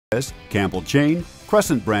Campbell chain,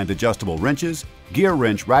 Crescent brand adjustable wrenches, Gear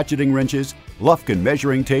wrench ratcheting wrenches, Lufkin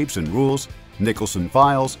measuring tapes and rules, Nicholson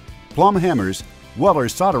files, Plum hammers, Weller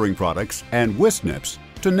soldering products, and Wisnips,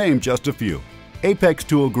 to name just a few. Apex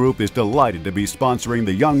Tool Group is delighted to be sponsoring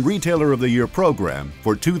the Young Retailer of the Year program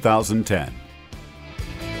for 2010.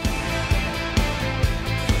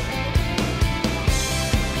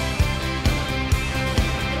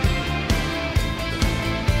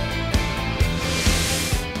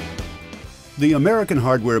 The American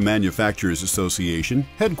Hardware Manufacturers Association,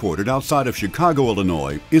 headquartered outside of Chicago,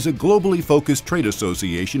 Illinois, is a globally focused trade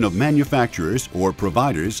association of manufacturers or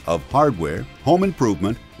providers of hardware, home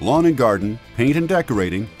improvement, lawn and garden, paint and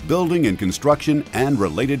decorating, building and construction, and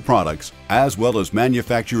related products, as well as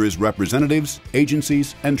manufacturers' representatives,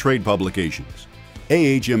 agencies, and trade publications.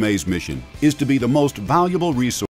 AHMA's mission is to be the most valuable resource